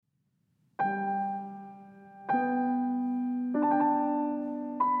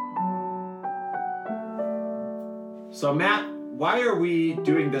So, Matt, why are we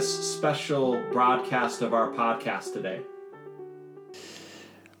doing this special broadcast of our podcast today?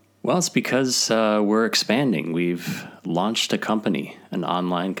 Well, it's because we're expanding. We've launched a company, an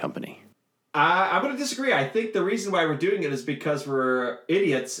online company. I'm going to disagree. I think the reason why we're doing it is because we're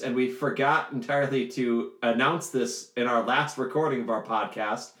idiots and we forgot entirely to announce this in our last recording of our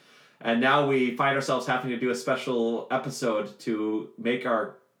podcast. And now we find ourselves having to do a special episode to make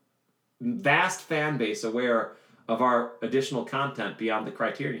our vast fan base aware of our additional content beyond the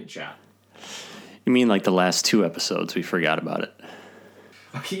Criterion chat. You mean like the last 2 episodes? We forgot about it.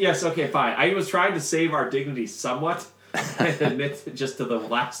 Yes, okay, fine. I was trying to save our dignity somewhat and admit just to the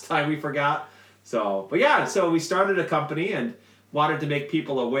last time we forgot. So we started a company and wanted to make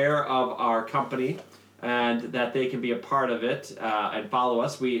people aware of our company and that they can be a part of it and follow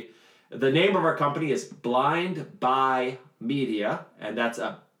us. The name of our company is Blind Buy Media, and that's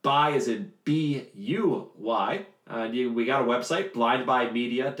a buy as in B-U-Y. We got a website,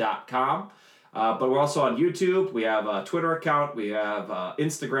 blindbuymedia.com. But we're also on YouTube. We have a Twitter account. We have an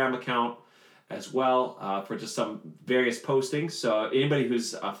Instagram account as well for just some various postings. So anybody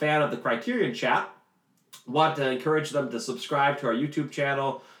who's a fan of the Criterion chat, want to encourage them to subscribe to our YouTube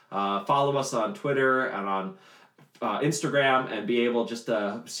channel, follow us on Twitter and on Instagram, and be able just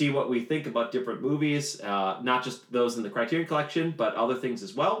to see what we think about different movies, not just those in the Criterion Collection, but other things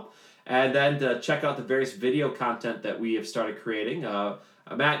as well. And then to check out the various video content that we have started creating.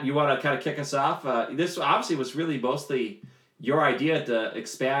 Matt, you want to kind of kick us off? This obviously was really mostly your idea to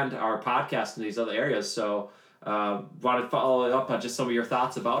expand our podcast in these other areas. So want to follow up on just some of your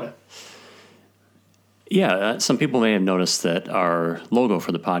thoughts about it. Yeah, some people may have noticed that our logo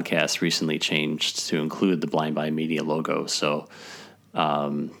for the podcast recently changed to include the Blind Buy Media logo. So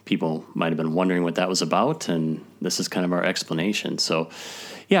people might have been wondering what that was about, and this is kind of our explanation. So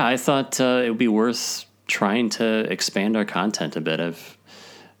yeah, I thought it would be worth trying to expand our content a bit. I've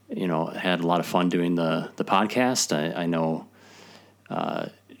had a lot of fun doing the podcast. I know,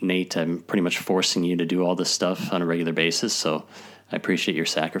 Nate, I'm pretty much forcing you to do all this stuff on a regular basis, so I appreciate your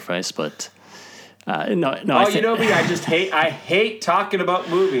sacrifice, but no. You know me, I hate talking about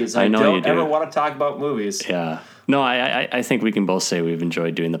movies. I don't ever want to talk about movies. Yeah. No, I think we can both say we've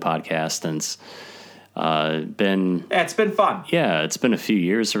enjoyed doing the podcast, and it's been fun. Yeah, it's been a few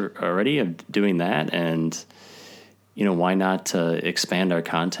years already of doing that, and why not expand our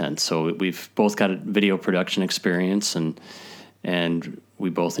content? So we've both got a video production experience, and we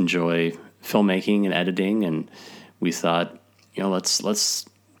both enjoy filmmaking and editing, and we thought, let's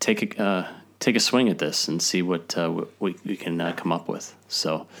take a swing at this and see what we can come up with.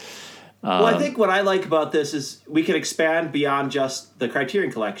 So, well, I think what I like about this is we can expand beyond just the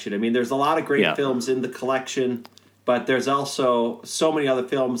Criterion Collection. I mean, there's a lot of great films in the collection, but there's also so many other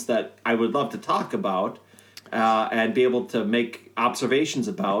films that I would love to talk about. And be able to make observations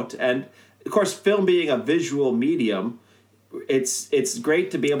about. And, of course, film being a visual medium, it's great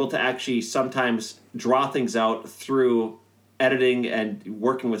to be able to actually sometimes draw things out through editing and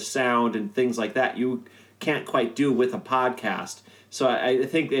working with sound and things like that you can't quite do with a podcast. So I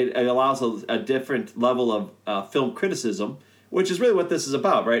think it allows a different level of film criticism, which is really what this is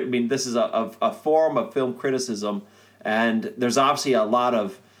about, right? I mean, this is a form of film criticism, and there's obviously a lot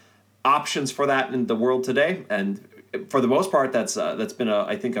of options for that in the world today, and for the most part, that's been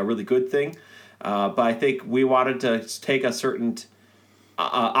I think a really good thing. But I think we wanted to take a certain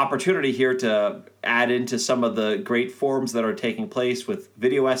opportunity here to add into some of the great forums that are taking place with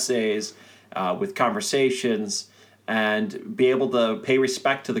video essays, with conversations, and be able to pay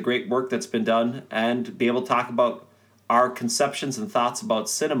respect to the great work that's been done, and be able to talk about our conceptions and thoughts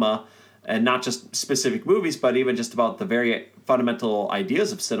about cinema. And not just specific movies, but even just about the very fundamental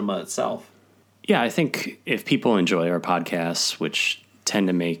ideas of cinema itself. Yeah, I think if people enjoy our podcasts, which tend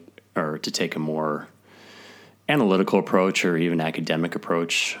to take a more analytical approach or even academic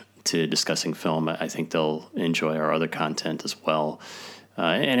approach to discussing film, I think they'll enjoy our other content as well.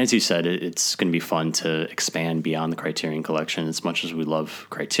 And as you said, it's going to be fun to expand beyond the Criterion Collection. As much as we love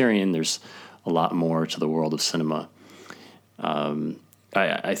Criterion, there's a lot more to the world of cinema.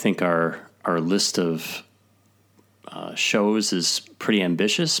 I think our list of shows is pretty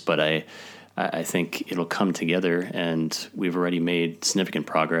ambitious, but I think it'll come together, and we've already made significant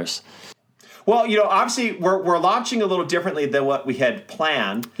progress. Well, obviously we're launching a little differently than what we had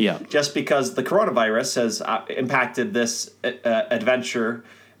planned. Yeah. Just because the coronavirus has impacted this adventure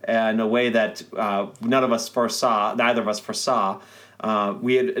in a way that neither of us foresaw.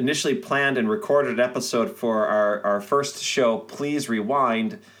 We had initially planned and recorded an episode for our first show, Please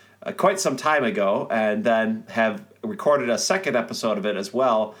Rewind, quite some time ago, and then have recorded a second episode of it as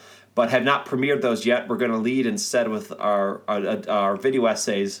well. but have not premiered those yet. We're going to lead instead with our video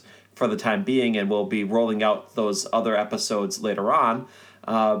essays for the time being, and we'll be rolling out those other episodes later on.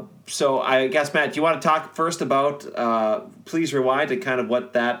 So I guess, Matt, do you want to talk first about Please Rewind and kind of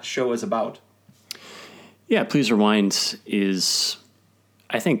what that show is about? Yeah, Please Rewind is,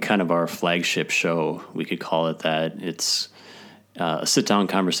 I think, kind of our flagship show. We could call it that. It's a sit-down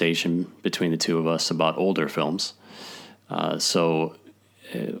conversation between the two of us about older films. So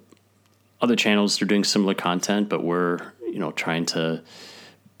other channels are doing similar content, but we're, trying to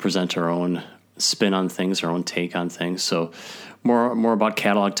present our own spin on things, our own take on things. So more about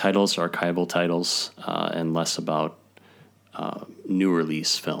catalog titles, archival titles, and less about new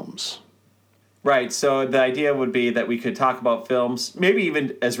release films. Right. So the idea would be that we could talk about films, maybe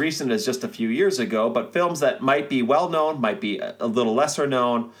even as recent as just a few years ago, but films that might be well known, might be a little lesser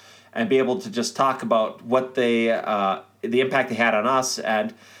known, and be able to just talk about what they, the impact they had on us,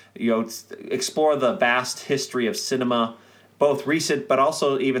 and explore the vast history of cinema, both recent but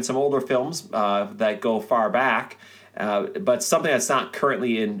also even some older films that go far back, but something that's not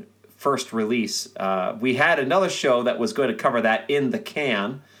currently in first release. We had another show that was going to cover that in the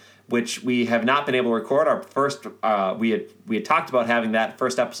can, which we have not been able to record. Our first, we had talked about having that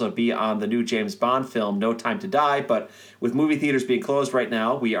first episode be on the new James Bond film, No Time to Die, but with movie theaters being closed right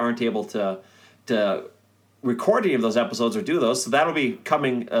now, we aren't able to record any of those episodes or do those, so that'll be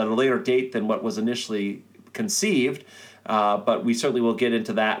coming at a later date than what was initially conceived, but we certainly will get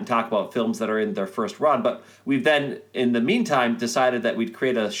into that and talk about films that are in their first run. But we've then, in the meantime, decided that we'd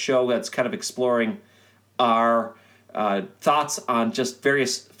create a show that's kind of exploring our thoughts on just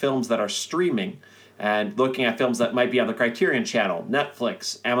various films that are streaming and looking at films that might be on the Criterion Channel,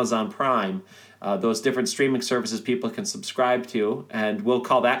 Netflix, Amazon Prime, those different streaming services people can subscribe to, and we'll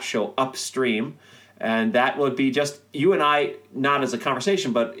call that show Upstream. And that would be just you and I, not as a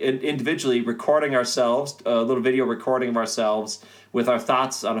conversation, but individually recording ourselves, a little video recording of ourselves with our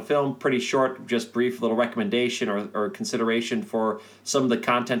thoughts on a film, pretty short, just brief little recommendation or consideration for some of the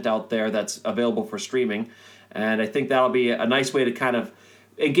content out there that's available for streaming. And I think that'll be a nice way to kind of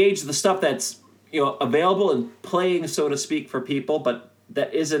engage the stuff that's available and playing, so to speak, for people, but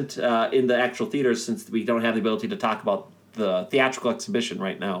that isn't in the actual theaters, since we don't have the ability to talk about the theatrical exhibition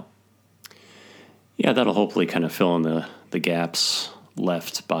right now. Yeah, that'll hopefully kind of fill in the gaps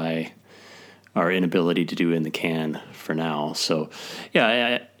left by our inability to do in the can for now. So,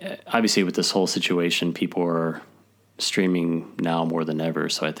 yeah, obviously with this whole situation, people are streaming now more than ever.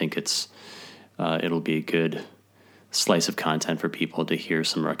 So I think it'll be a good slice of content for people to hear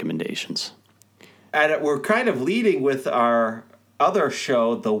some recommendations. And we're kind of leading with our other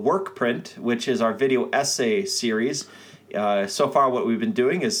show, The Work Print, which is our video essay series. So far what we've been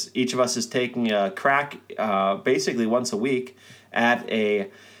doing is each of us is taking a crack basically once a week at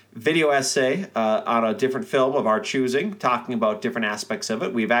a video essay on a different film of our choosing, talking about different aspects of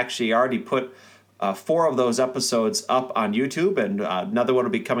it. We've actually already put 4 of those episodes up on YouTube, and another one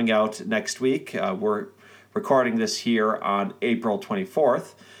will be coming out next week. We're recording this here on April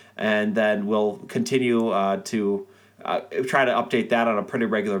 24th, and then we'll continue to try to update that on a pretty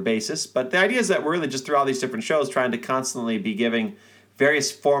regular basis. But the idea is that we're really just through all these different shows trying to constantly be giving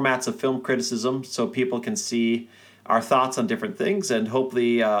various formats of film criticism so people can see our thoughts on different things and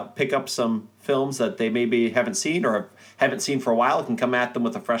hopefully pick up some films that they maybe haven't seen or haven't seen for a while, can come at them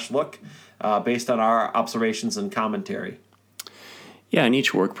with a fresh look based on our observations and commentary. Yeah, and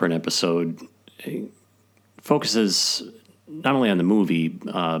each Work Print episode focuses not only on the movie,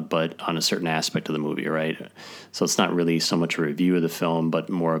 but on a certain aspect of the movie, right? So it's not really so much a review of the film, but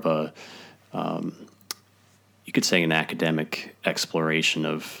more of a, you could say, an academic exploration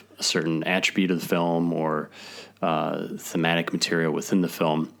of a certain attribute of the film or thematic material within the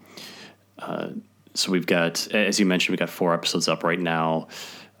film. So we've got, as you mentioned, we've got 4 episodes up right now.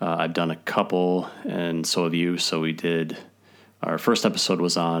 I've done a couple, and so have you. So we did, our first episode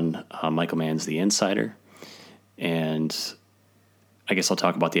was on Michael Mann's The Insider. And I guess I'll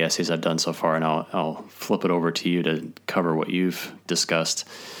talk about the essays I've done so far, and I'll flip it over to you to cover what you've discussed.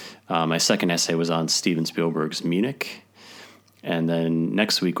 My second essay was on Steven Spielberg's Munich. And then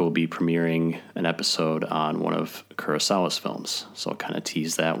next week we'll be premiering an episode on one of Kurosawa's films. So I'll kind of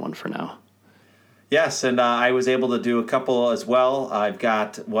tease that one for now. Yes, and I was able to do a couple as well. I've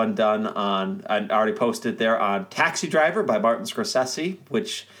got one done on, I already posted there, on Taxi Driver by Martin Scorsese,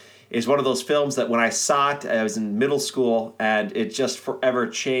 which is one of those films that when I saw it, I was in middle school, and it just forever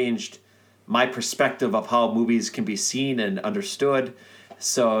changed my perspective of how movies can be seen and understood.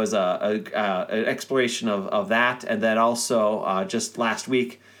 So it was an exploration of that. And then also just last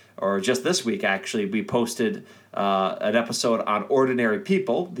week, or just this week actually, we posted an episode on Ordinary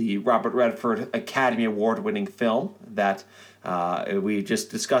People, the Robert Redford Academy Award-winning film that we just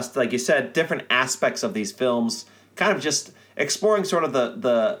discussed, like you said, different aspects of these films, kind of just exploring sort of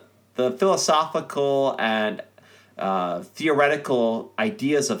the philosophical and theoretical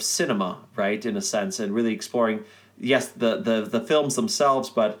ideas of cinema, right, in a sense, and really exploring, yes, the films themselves,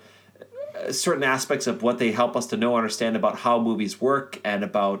 but certain aspects of what they help us to know, understand about how movies work and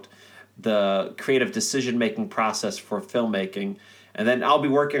about the creative decision-making process for filmmaking. And then I'll be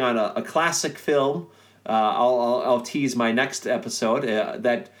working on a classic film. I'll tease my next episode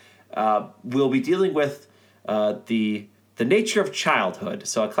that we'll be dealing with the nature of childhood.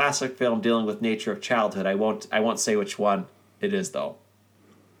 So a classic film dealing with nature of childhood. I won't say which one it is, though.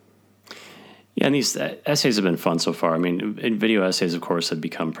 Yeah, and these essays have been fun so far. I mean, video essays, of course, have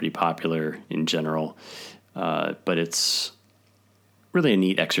become pretty popular in general, but it's really a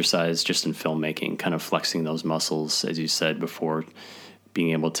neat exercise just in filmmaking, kind of flexing those muscles, as you said before,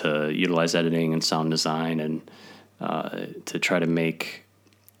 being able to utilize editing and sound design and to try to make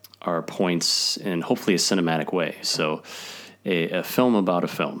our points in hopefully a cinematic way. So a film about a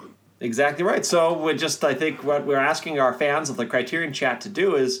film. Exactly right. So I think what we're asking our fans of the Criterion Chat to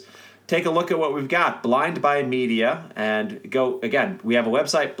do is take a look at what we've got, Blind by Media, and go, again, we have a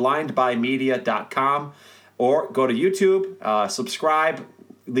website, blindbymedia.com, or go to YouTube, subscribe,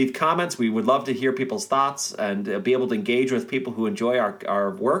 leave comments. We would love to hear people's thoughts and be able to engage with people who enjoy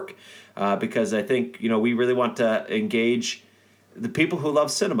our work, because I think, we really want to engage the people who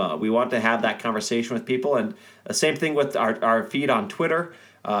love cinema. We want to have that conversation with people, and the same thing with our feed on Twitter.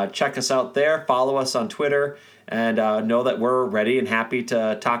 Check us out there, follow us on Twitter, and know that we're ready and happy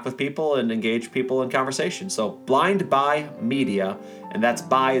to talk with people and engage people in conversation. So Blind by Media, and that's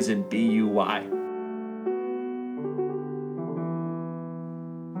by as in B-U-Y.